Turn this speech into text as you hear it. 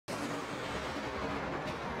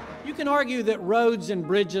You can argue that roads and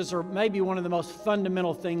bridges are maybe one of the most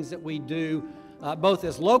fundamental things that we do, both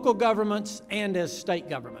as local governments and as state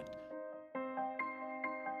government.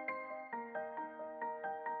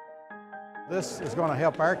 This is going to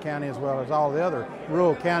help our county as well as all the other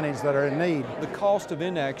rural counties that are in need. The cost of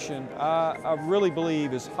inaction, I really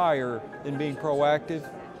believe, is higher than being proactive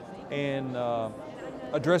and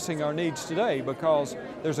addressing our needs today, because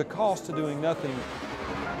there's a cost to doing nothing.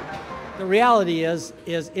 The reality is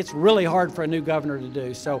it's really hard for a new governor to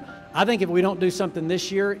do. So I think if we don't do something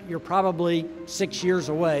this year, you're probably 6 years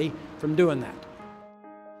away from doing that.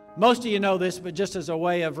 Most of you know this, but just as a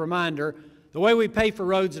way of reminder, the way we pay for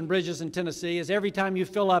roads and bridges in Tennessee is every time you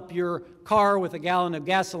fill up your car with a gallon of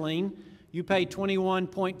gasoline, you pay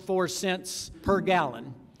 21.4 cents per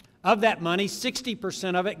gallon. Of that money,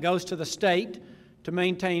 60% of it goes to the state to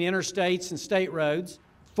maintain interstates and state roads.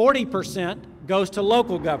 40% goes to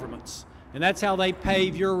local governments, and that's how they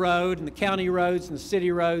pave your road and the county roads and the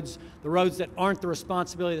city roads, the roads that aren't the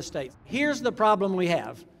responsibility of the state. Here's the problem we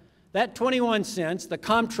have. That 21 cents, the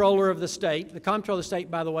comptroller of the state,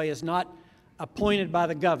 by the way, is not appointed by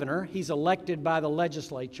the governor, he's elected by the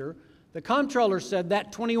legislature. The comptroller said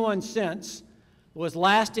that 21 cents was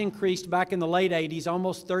last increased back in the late 80s,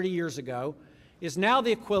 almost 30 years ago, is now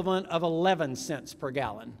the equivalent of 11 cents per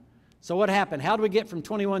gallon. So what happened? How do we get from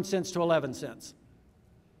 21 cents to 11 cents?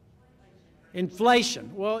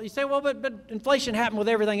 Inflation. Well, you say, well, but inflation happened with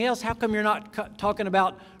everything else. How come you're not talking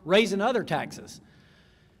about raising other taxes?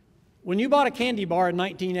 When you bought a candy bar in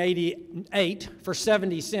 1988 for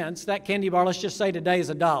 70 cents, that candy bar, let's just say today, is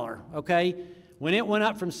 $1, okay? When it went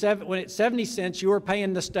up from when it's 70 cents, you were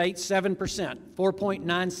paying the state 7%,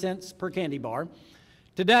 4.9 cents per candy bar.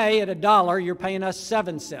 Today, at $1, you're paying us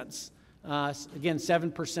 7 cents. Again,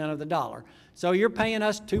 7% of the dollar. So you're paying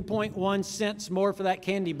us 2.1 cents more for that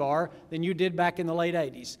candy bar than you did back in the late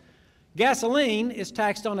 80s. Gasoline is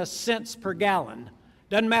taxed on a cents per gallon.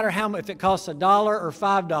 Doesn't matter if it costs $1 or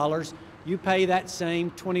 $5, you pay that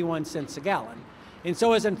same 21 cents a gallon. And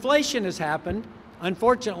so as inflation has happened,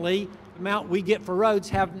 unfortunately, the amount we get for roads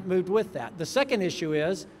haven't moved with that. The second issue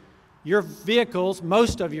is your vehicles,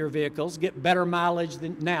 most of your vehicles, get better mileage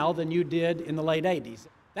now than you did in the late 80s.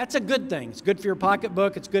 That's a good thing. It's good for your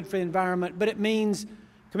pocketbook, it's good for the environment, but it means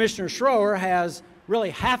Commissioner Schroer has really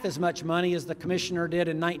half as much money as the commissioner did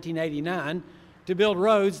in 1989 to build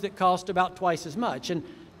roads that cost about twice as much. And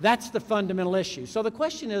that's the fundamental issue. So the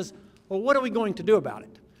question is, well, what are we going to do about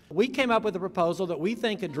it? We came up with a proposal that we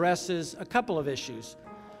think addresses a couple of issues.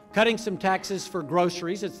 Cutting some taxes for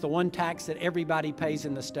groceries. It's the one tax that everybody pays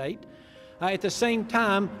in the state. At the same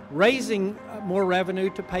time, raising more revenue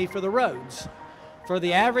to pay for the roads. For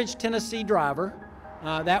the average Tennessee driver,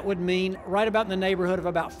 that would mean right about in the neighborhood of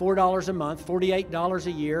about $4 a month, $48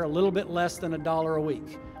 a year, a little bit less than $1 a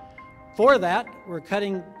week. For that, we're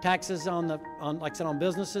cutting taxes like I said, on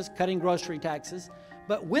businesses, cutting grocery taxes.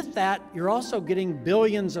 But with that, you're also getting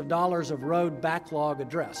billions of dollars of road backlog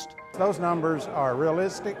addressed. Those numbers are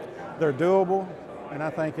realistic, they're doable, and I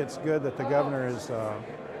think it's good that the governor is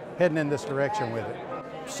heading in this direction with it.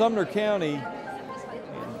 Sumner County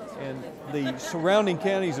and the surrounding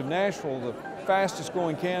counties of Nashville, the fastest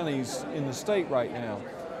growing counties in the state right now.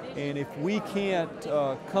 And if we can't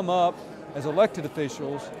come up as elected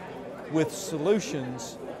officials with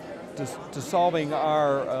solutions to solving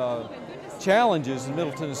our challenges in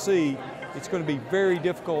Middle Tennessee, it's going to be very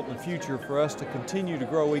difficult in the future for us to continue to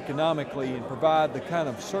grow economically and provide the kind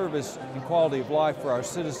of service and quality of life for our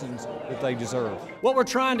citizens that they deserve. What we're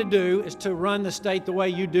trying to do is to run the state the way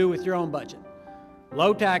you do with your own budget.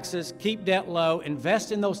 Low taxes, keep debt low,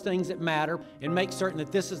 invest in those things that matter, and make certain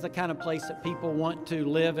that this is the kind of place that people want to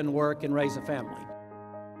live and work and raise a family.